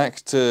 spaces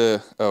back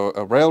to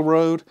a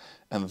railroad,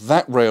 and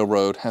that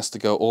railroad has to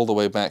go all the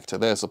way back to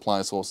their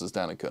supply sources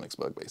down in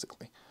Königsberg,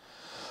 basically.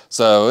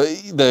 So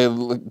they're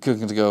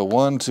looking to go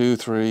 1, 2,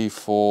 3,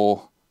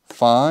 4,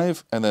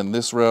 5, and then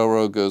this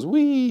railroad goes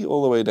wee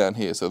all the way down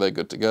here, so they're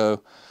good to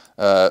go.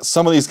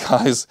 Some of these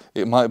guys,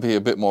 it might be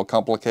a bit more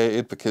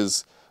complicated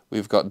because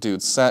we've got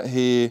dudes sat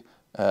here,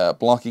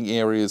 blocking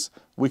areas.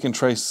 We can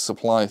trace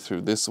supply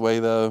through this way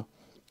though.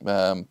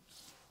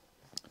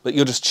 But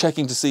you're just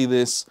checking to see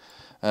this.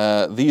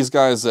 These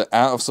guys are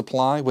out of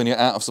supply. When you're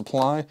out of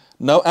supply,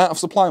 no out of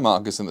supply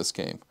markers in this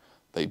game.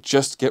 They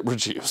just get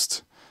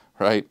reduced,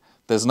 right?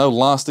 There's no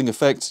lasting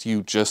effect,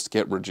 you just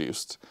get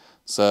reduced.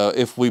 So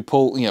if we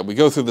pull, we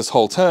go through this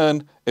whole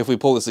turn, if we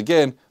pull this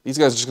again, these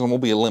guys are just going to all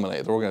be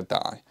eliminated. They're all going to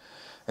die.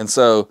 And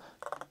so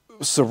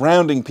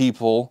surrounding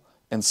people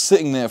and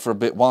sitting there for a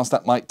bit, whilst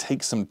that might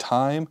take some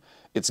time,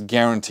 it's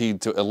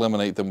guaranteed to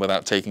eliminate them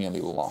without taking any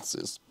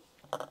losses.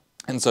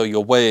 And so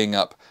you're weighing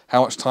up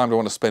how much time do I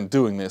want to spend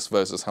doing this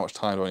versus how much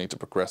time do I need to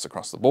progress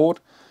across the board.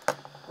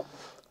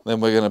 Then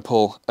we're going to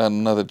pull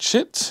another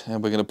chit,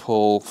 and we're going to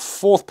pull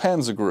 4th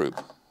Panzer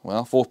Group.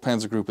 Well, 4th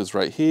Panzer Group is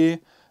right here.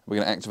 We're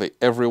going to activate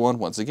everyone,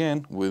 once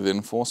again,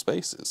 within 4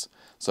 spaces.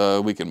 So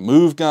we can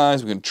move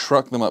guys, we can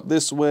truck them up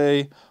this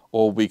way,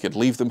 or we could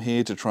leave them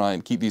here to try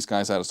and keep these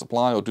guys out of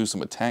supply, or do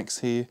some attacks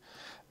here.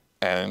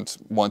 And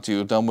once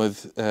you're done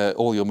with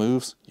all your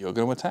moves, you're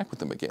going to attack with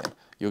them again.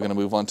 You're going to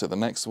move on to the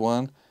next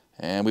one.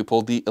 And we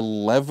pulled the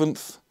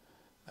 11th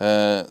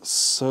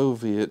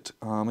Soviet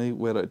Army.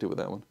 Where did I do with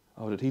that one?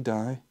 Oh, did he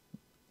die?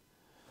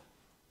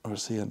 Or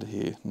is he under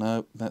here?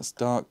 Nope, that's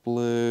dark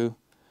blue.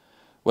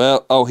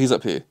 Well, oh, he's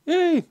up here.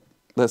 Yay!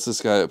 That's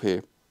this guy up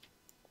here.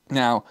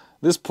 Now,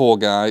 this poor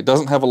guy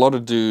doesn't have a lot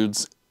of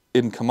dudes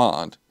in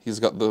command. He's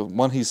got the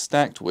one he's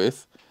stacked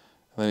with,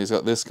 and then he's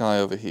got this guy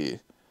over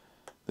here.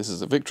 This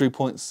is a victory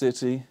point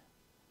city.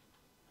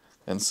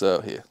 And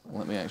so, here,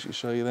 let me actually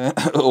show you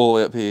that, all the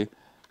way up here.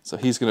 So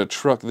he's going to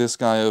truck this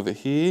guy over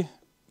here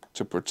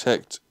to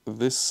protect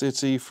this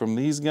city from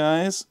these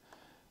guys.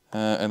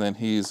 And then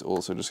he's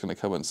also just going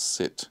to come and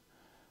sit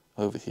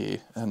over here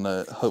and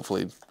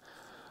hopefully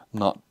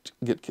not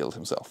get killed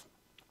himself.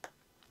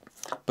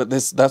 But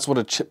that's what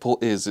a chit pull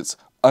is. It's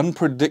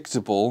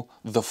unpredictable,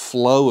 the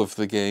flow of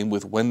the game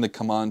with when the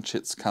command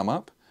chits come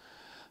up.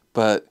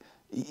 But,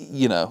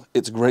 you know,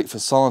 it's great for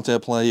solitaire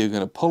play. You're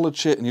going to pull a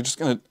chit and you're just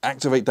going to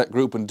activate that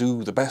group and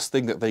do the best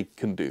thing that they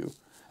can do.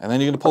 And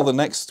then you're going to pull the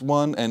next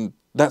one, and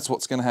that's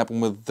what's going to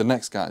happen with the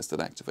next guys that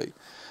activate.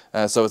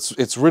 So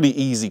it's really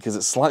easy because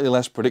it's slightly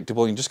less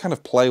predictable. You just kind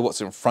of play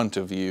what's in front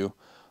of you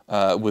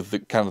with the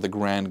kind of the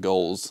grand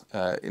goals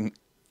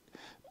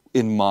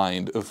in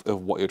mind of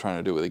what you're trying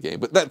to do with the game.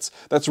 But that's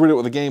really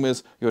what the game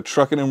is. You're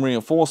trucking in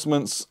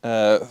reinforcements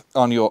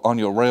on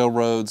your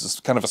railroads as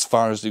kind of as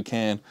far as you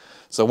can.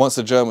 So once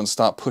the Germans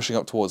start pushing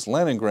up towards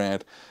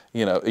Leningrad,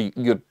 you know,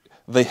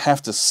 they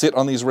have to sit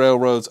on these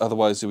railroads,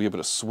 otherwise you'll be able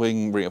to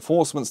swing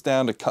reinforcements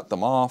down to cut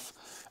them off.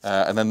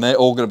 And then they're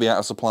all going to be out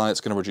of supply. It's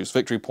going to reduce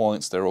victory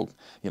points. They're all,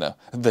 you know,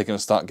 they're going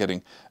to start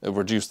getting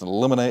reduced and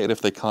eliminated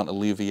if they can't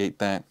alleviate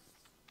that.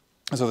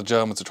 And so the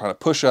Germans are trying to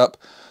push up,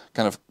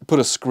 kind of put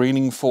a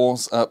screening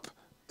force up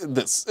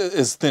that's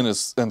as thin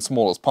and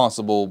small as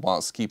possible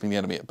whilst keeping the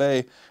enemy at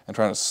bay and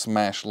trying to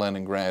smash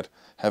Leningrad,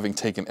 having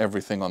taken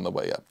everything on the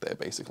way up there,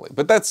 basically.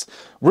 But that's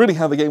really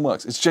how the game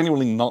works. It's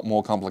genuinely not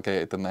more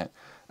complicated than that.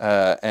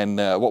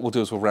 What we'll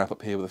do is we'll wrap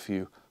up here with a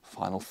few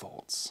final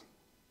thoughts.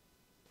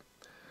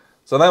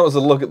 So that was a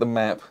look at the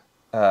map.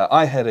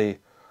 I had a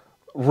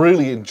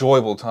really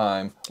enjoyable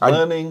time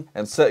learning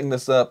and setting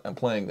this up and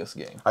playing this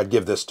game. I'd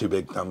give this 2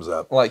 big thumbs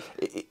up.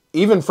 Like,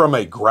 even from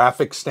a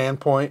graphic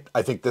standpoint,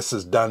 I think this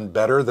is done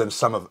better than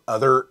some of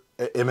other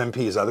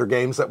MMP's other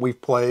games that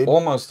we've played.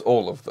 Almost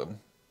all of them.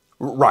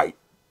 Right.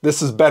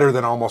 This is better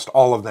than almost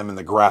all of them in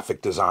the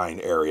graphic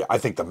design area. I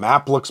think the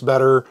map looks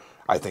better.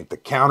 I think the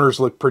counters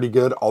look pretty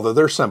good, although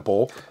they're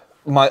simple.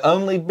 My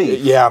only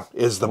beef,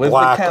 is the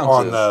black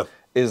on the...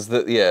 Is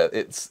that, yeah,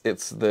 it's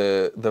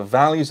the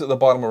values at the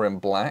bottom are in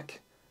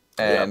black,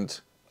 and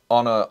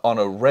on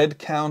a red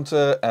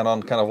counter and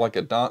on kind of like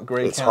a dark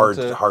gray counter,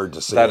 it's hard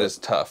to see. That is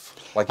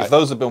tough. Like if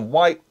those had been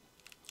white,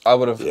 I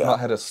would have not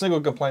had a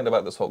single complaint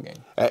about this whole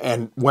game.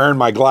 And wearing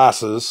my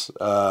glasses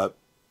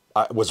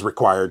was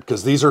required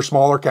because these are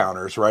smaller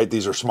counters, right?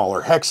 These are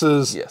smaller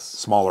hexes,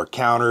 smaller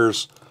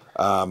counters.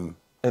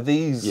 Are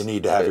these? You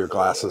need to have your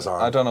glasses on.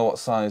 I don't know what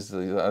size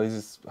these are. Are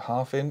these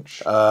 1/2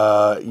 inch?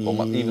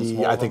 Even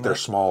smaller. I think they're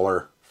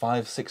smaller.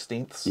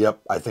 5/16.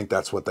 Yep, I think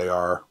that's what they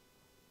are.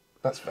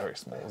 That's very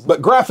small, isn't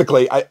But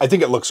graphically, I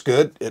think it looks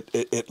good.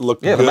 It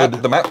looked good.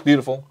 The map's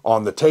beautiful.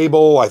 On the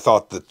table, I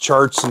thought the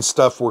charts and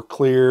stuff were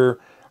clear.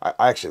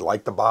 I actually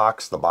like the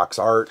box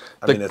art.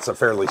 I mean, it's a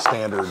fairly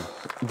standard.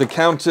 The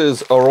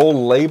counters are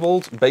all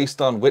labeled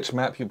based on which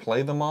map you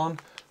play them on.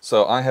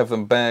 So I have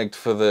them bagged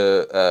for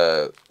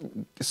the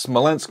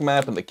Smolensk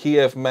map and the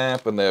Kiev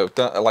map, and they're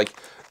like,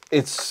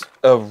 it's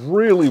a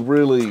really,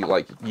 really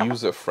like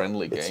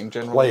user-friendly game,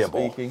 generally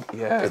speaking.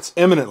 Yeah, it's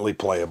eminently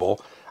playable.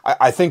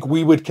 I think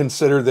we would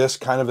consider this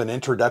kind of an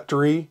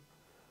introductory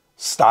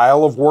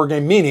style of war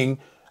game, meaning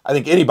I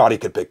think anybody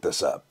could pick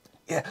this up.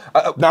 Yeah,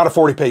 not a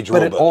 40-page rule,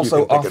 but it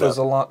also offers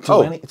a lot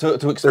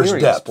to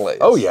experienced players.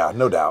 Oh yeah,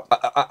 no doubt.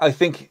 I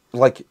think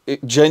like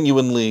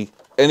genuinely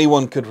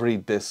anyone could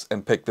read this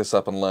and pick this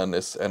up and learn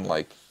this and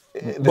like.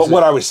 But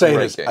what I was saying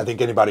is, I think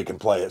anybody can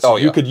play it. So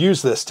you could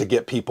use this to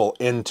get people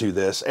into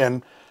this,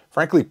 and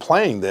frankly,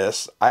 playing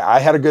this, I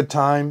had a good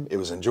time. It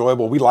was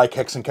enjoyable. We like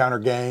hex encounter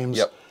games.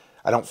 Yep.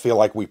 I don't feel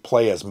like we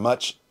play as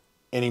much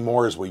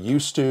anymore as we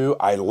used to.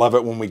 I love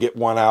it when we get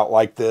one out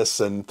like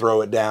this and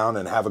throw it down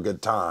and have a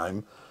good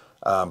time.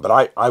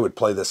 But I would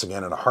play this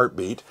again in a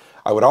heartbeat.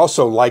 I would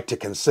also like to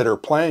consider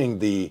playing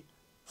the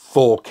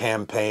full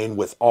campaign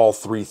with all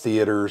 3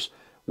 theaters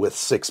with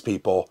 6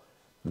 people.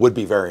 Would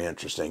be very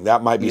interesting.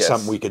 That might be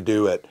something we could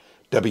do at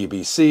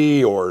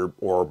WBC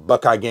or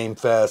Buckeye Game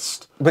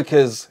Fest.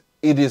 Because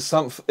it is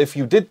something, if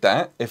you did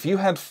that, if you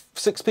had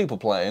 6 people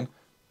playing,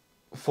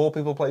 4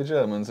 people play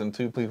Germans and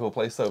 2 people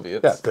play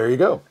Soviets. Yeah, there you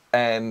go.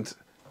 And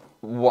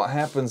what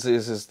happens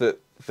is that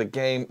the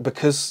game,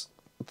 because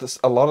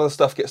a lot of the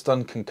stuff gets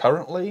done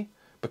concurrently,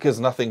 because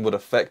nothing would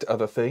affect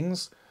other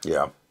things.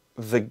 Yeah.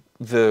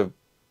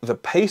 The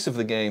pace of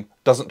the game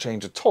doesn't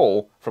change at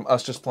all from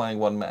us just playing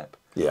one map.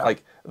 Yeah.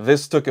 Like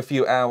this took a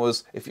few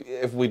hours.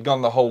 If we'd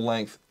gone the whole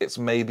length, it's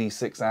maybe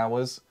 6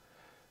 hours.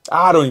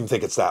 I don't even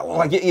think it's that long.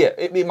 Like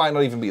it might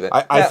not even be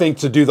that. I think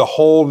to do the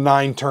whole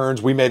 9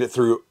 turns, we made it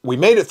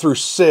through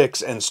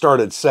 6 and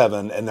started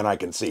 7, and then I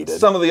conceded.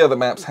 Some of the other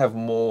maps have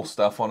more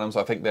stuff on them,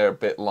 so I think they're a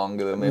bit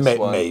longer than this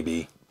one.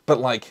 Maybe. But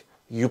like,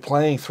 you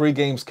playing 3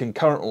 games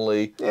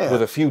concurrently Yeah.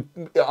 with a few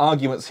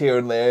arguments here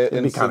and there.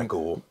 It'd be kind of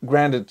cool.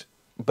 Granted,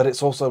 but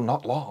it's also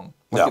not long.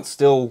 Like No.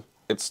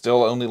 it's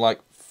still only like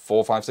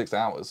 4, 5, 6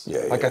 hours.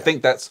 Yeah, like yeah. I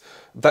think that's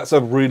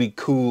a really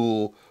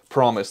cool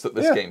promise that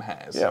this game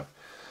has. Yeah.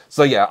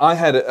 So yeah, I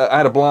had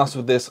a blast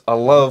with this. I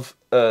love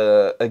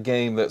a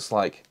game that's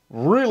like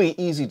really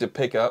easy to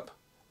pick up,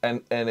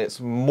 and it's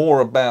more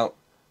about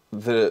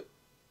the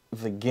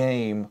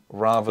game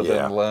rather than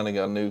Yeah. learning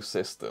a new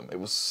system. It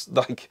was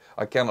like,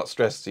 I cannot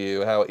stress to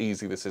you how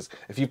easy this is.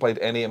 If you played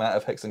any amount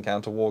of Hex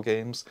Encounter war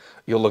games,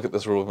 you'll look at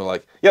this rule and be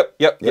like, yep,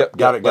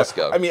 Got it. let's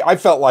go. I mean, I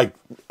felt like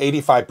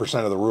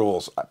 85% of the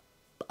rules I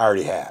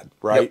already had,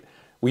 right? Yep.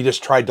 We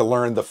just tried to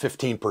learn the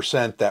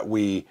 15%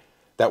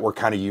 that were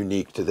kind of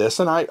unique to this,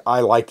 and I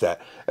like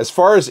that. As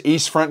far as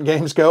East Front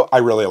games go, I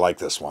really like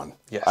this one.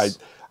 Yes.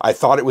 I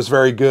thought it was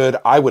very good.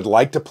 I would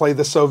like to play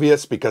the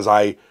Soviets because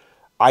I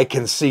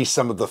can see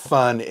some of the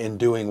fun in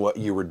doing what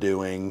you were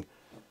doing,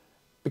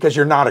 because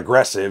you're not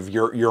aggressive.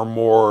 You're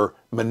more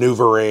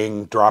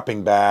maneuvering,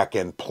 dropping back,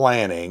 and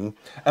planning.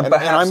 And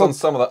perhaps on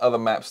some of the other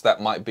maps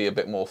that might be a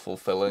bit more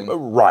fulfilling.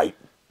 Right.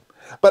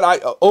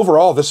 But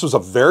overall, this was a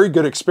very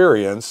good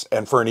experience,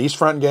 and for an East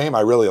Front game,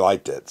 I really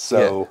liked it.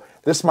 So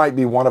this might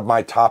be one of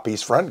my top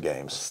East Front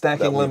games.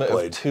 Stacking limit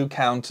of 2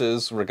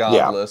 counters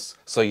regardless,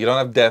 so you don't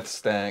have death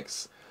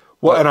stacks.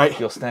 Well, and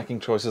your stacking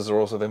choices are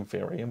also then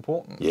very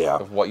important. Yeah.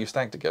 Of what you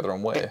stack together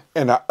and where.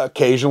 And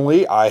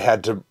occasionally, I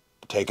had to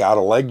take out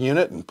a leg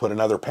unit and put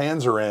another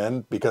Panzer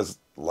in because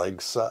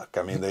legs suck.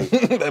 I mean,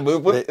 their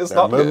movement is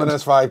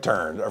 5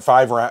 turns or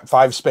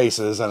 5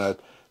 spaces, and a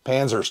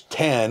Panzer's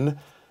 10.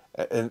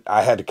 And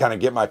I had to kind of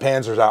get my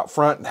Panzers out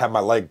front and have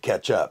my leg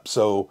catch up.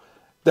 So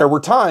there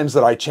were times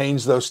that I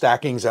changed those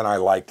stackings, and I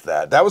liked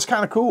that. That was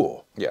kind of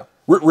cool. Yeah.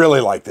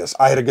 Really liked this.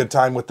 I had a good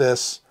time with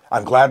this.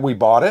 I'm glad we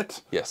bought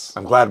it. Yes.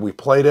 I'm glad we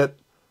played it.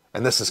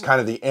 And this is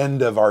kind of the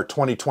end of our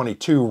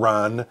 2022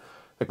 run. I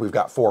think we've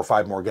got 4 or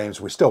 5 more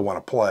games we still want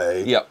to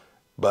play. Yep.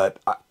 But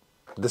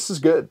this is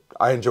good.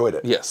 I enjoyed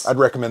it. Yes. I'd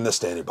recommend this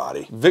to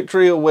anybody.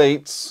 Victory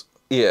awaits.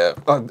 Yeah.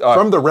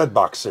 From the Red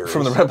Box series.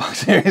 From the Red Box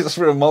series,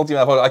 for a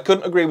multi-map. I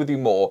couldn't agree with you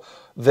more.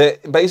 There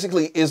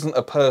basically isn't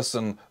a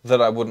person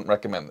that I wouldn't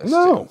recommend this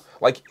to.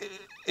 Like,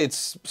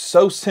 it's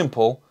so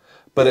simple,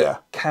 but it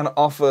can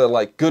offer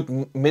like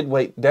good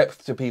mid-weight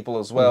depth to people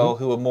as well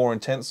who are more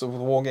intensive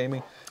with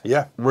wargaming.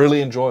 Yeah.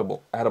 Really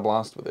enjoyable. I had a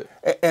blast with it.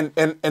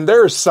 And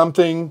there is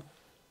something,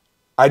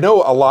 I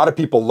know a lot of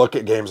people look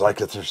at games like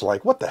this, they're just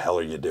like, what the hell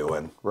are you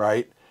doing,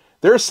 right?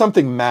 There's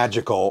something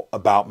magical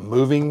about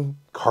moving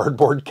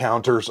cardboard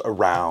counters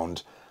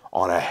around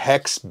on a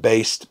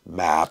hex-based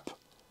map.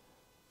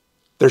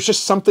 There's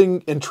just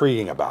something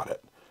intriguing about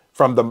it.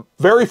 From the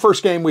very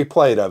first game we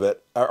played of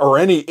it, or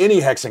any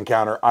hex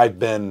encounter,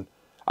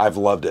 I've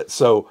loved it.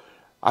 So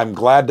I'm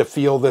glad to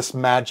feel this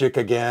magic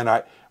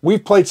again.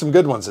 We've played some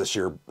good ones this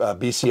year.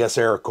 BCS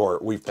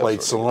Aircourt. We've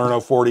played Salerno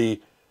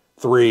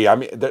 43. I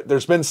mean,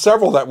 there's been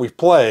several that we've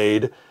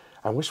played.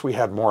 I wish we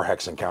had more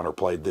hex encounter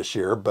played this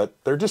year, but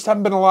there just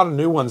haven't been a lot of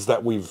new ones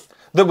that we've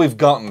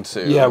gotten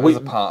to. Yeah, as a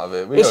part of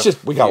it.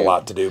 We got a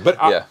lot to do.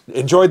 But I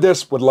enjoyed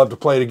this. Would love to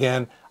play it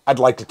again. I'd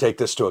like to take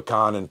this to a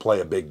con and play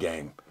a big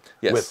game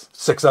with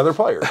 6 other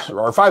players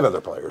or 5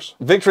 other players.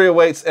 Victory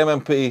awaits,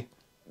 MMP.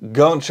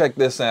 Go and check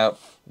this out.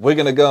 We're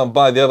going to go and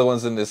buy the other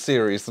ones in this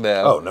series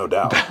now. Oh, no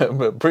doubt.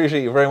 But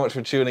appreciate you very much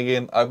for tuning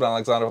in. I've been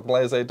Alexander from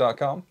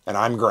PlayerSafe.com. And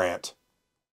I'm Grant.